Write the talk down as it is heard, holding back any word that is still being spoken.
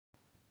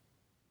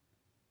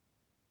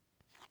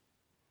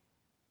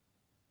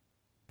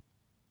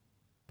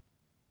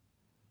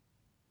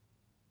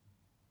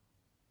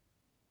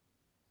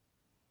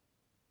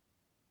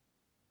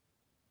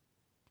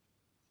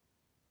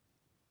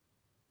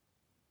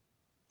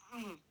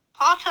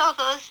tells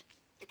us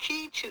the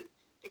key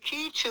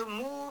to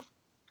move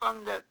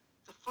from the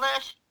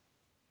flesh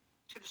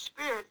to the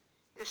spirit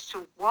is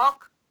to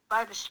walk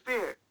by the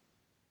spirit.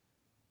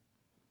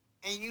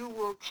 And you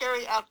will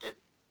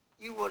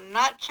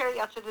not carry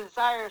out the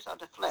desires of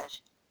the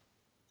flesh.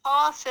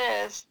 Paul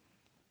says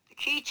the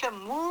key to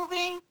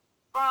moving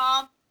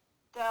from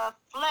the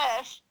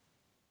flesh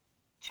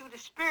to the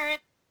spirit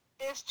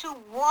is to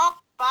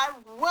walk by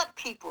what,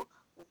 people?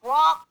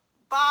 Walk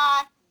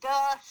by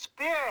the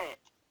spirit.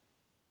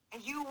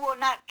 And you will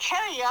not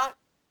carry out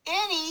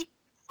any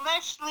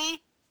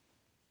fleshly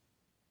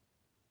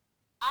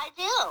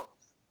ideals.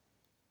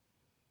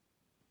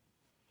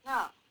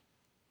 Now,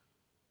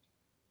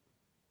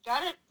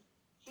 got it?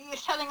 He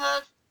is telling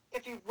us,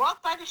 if you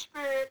walk by the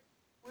spirit,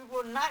 we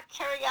will not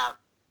carry out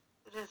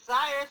the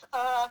desires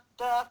of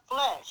the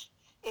flesh.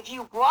 If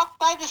you walk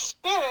by the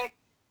spirit,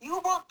 you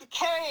won't be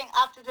carrying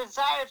out the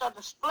desires of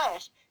the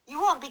flesh. You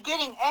won't be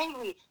getting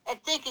angry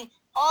and thinking,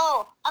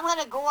 oh, I'm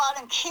going to go out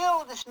and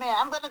kill this man.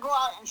 I'm going to go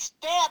out and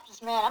stab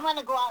this man. I'm going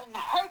to go out and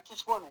hurt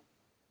this woman.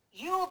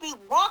 You will be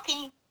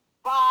walking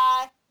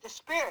by the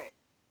spirit.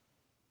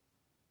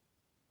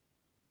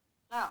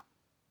 Now,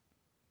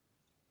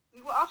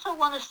 we also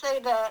want to say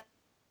that,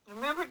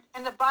 remember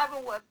in the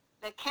Bible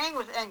that Cain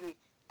was angry,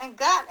 and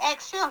God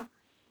asked him,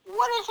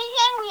 what is he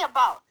angry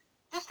about?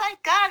 Just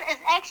like God is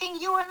asking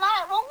you and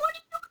I, well, what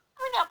are you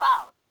angry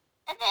about?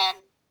 And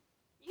then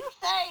you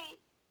say,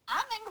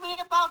 I'm angry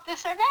about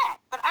this or that.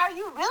 But are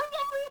you really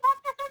angry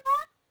about this or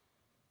that?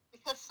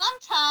 Because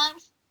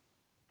sometimes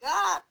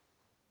God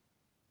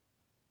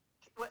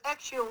will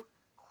ask you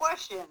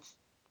questions,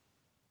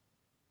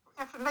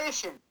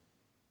 information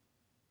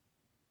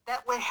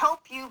that will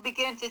help you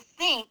begin to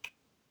think,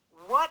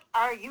 what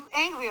are you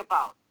angry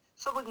about?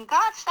 So when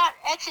God starts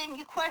asking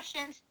you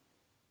questions,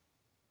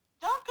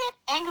 don't get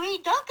angry,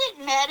 don't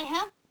get mad at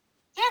him.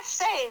 Just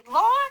say,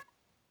 Lord,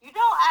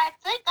 I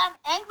think I'm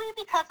angry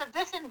because of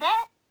this and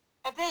that.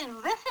 And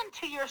then listen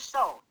to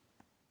yourself.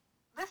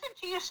 Listen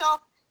to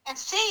yourself and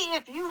see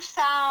if you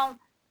sound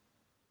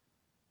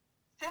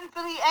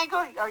sinfully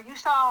angry, or you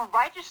sound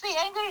righteously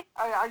angry,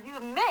 or are you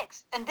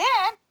mixed? And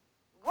then,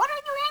 what are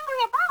you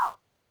angry about?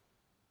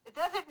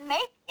 Does it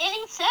make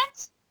any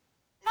sense?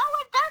 No,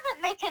 it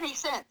doesn't make any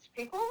sense,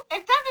 people.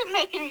 It doesn't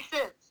make any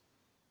sense.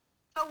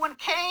 So when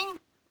Cain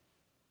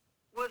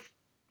was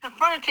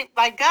confronted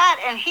by God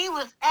and he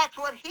was asked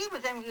what he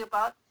was angry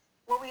about,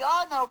 well, we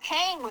all know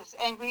Cain was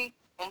angry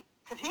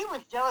because he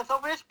was jealous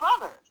over his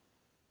brothers.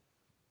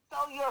 So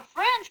your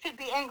friends could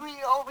be angry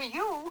over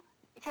you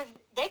because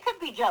they could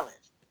be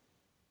jealous.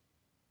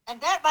 And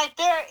that right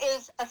there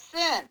is a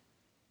sin,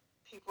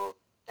 people.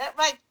 That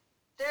right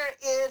there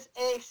is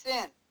a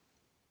sin.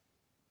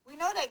 We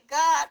know that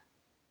God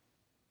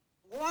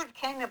warned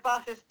Cain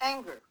about his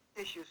anger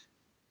issues,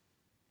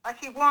 like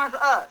he warns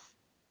us,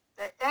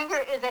 that anger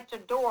is at the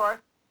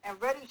door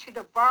and ready to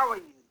devour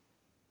you.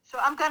 So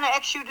I'm going to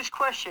ask you this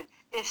question.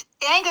 If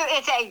anger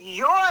is at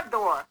your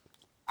door,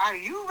 are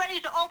you ready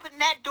to open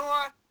that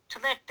door to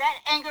let that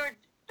anger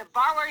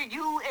devour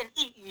you and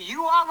eat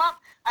you all up?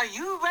 Are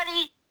you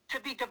ready to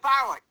be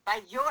devoured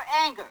by your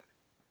anger?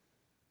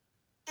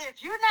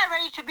 If you're not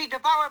ready to be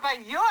devoured by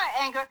your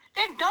anger,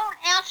 then don't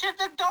answer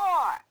the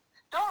door.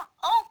 Don't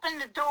open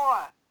the door.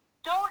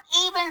 Don't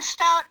even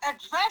start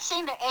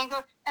addressing the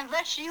anger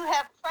unless you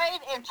have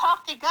prayed and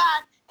talked to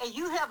God and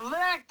you have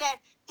learned that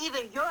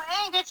either your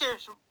anger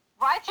is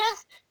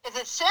righteous, is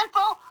it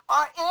sinful,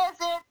 or is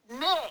it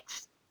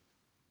mixed?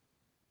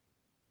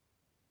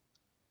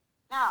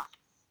 Now,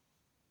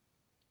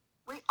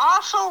 we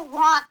also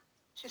want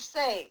to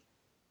say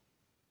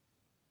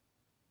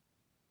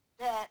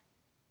that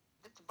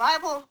the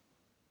Bible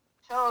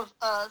tells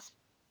us,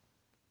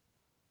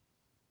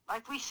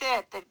 like we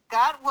said, that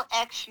God will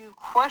ask you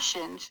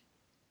questions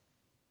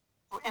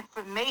for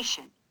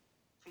information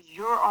for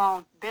your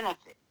own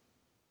benefit.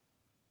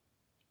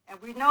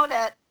 And we know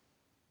that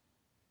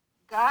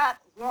God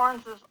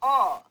warns us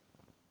all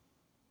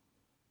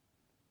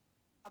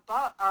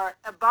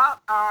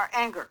about our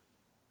anger.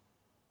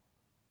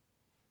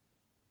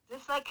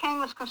 Just like Cain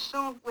was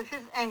consumed with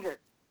his anger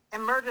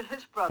and murdered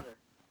his brother,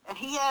 and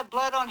he had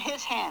blood on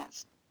his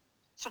hands.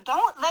 So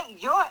don't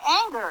let your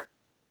anger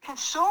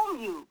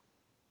consume you.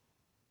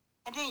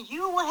 And then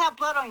you will have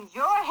blood on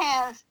your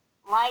hands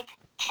like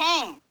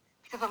Cain.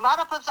 Because a lot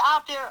of us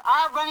out there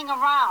are running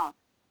around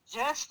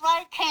just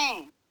like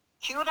Cain.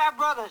 Killed our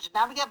brothers.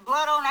 Now we got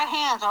blood on our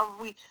hands.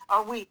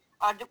 Or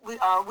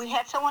we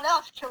had someone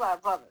else kill our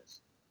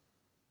brothers.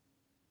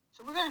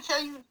 So we're going to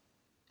tell you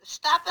to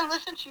stop and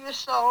listen to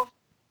yourself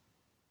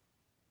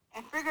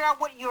and figure out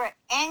what you're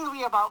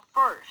angry about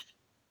first.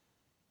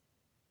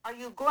 Are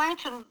you going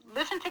to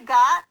listen to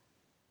God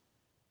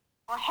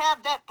or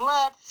have that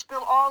blood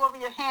spill all over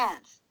your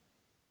hands?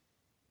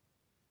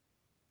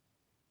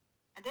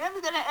 And then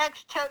we're going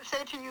to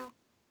say to you,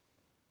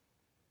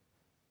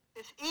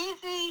 it's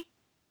easy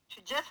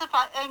to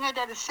justify anger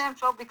that is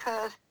sinful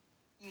because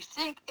you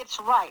think it's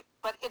right,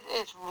 but it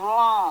is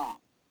wrong.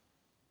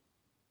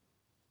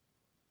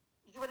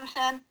 You get what I'm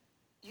saying?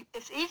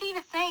 It's easy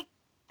to think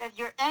that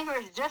your anger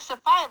is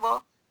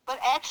justifiable, but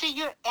actually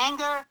your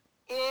anger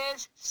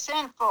is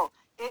sinful.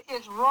 It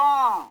is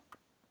wrong.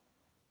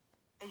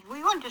 And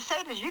we want to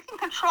say this, you can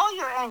control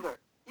your anger.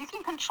 You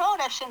can control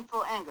that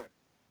sinful anger.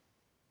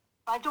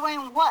 By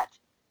doing what?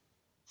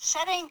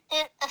 Setting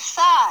it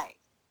aside.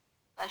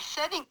 By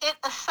setting it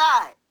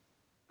aside.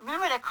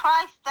 Remember that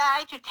Christ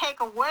died to take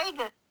away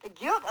the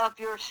guilt of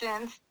your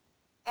sins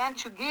and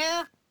to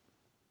give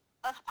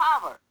us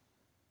power.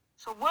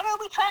 So what are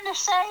we trying to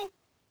say?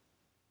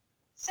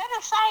 Set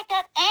aside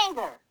that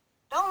anger.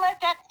 Don't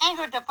let that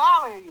anger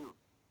devour you.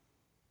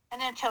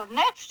 And until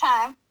next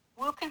time,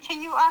 we'll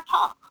continue our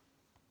talk.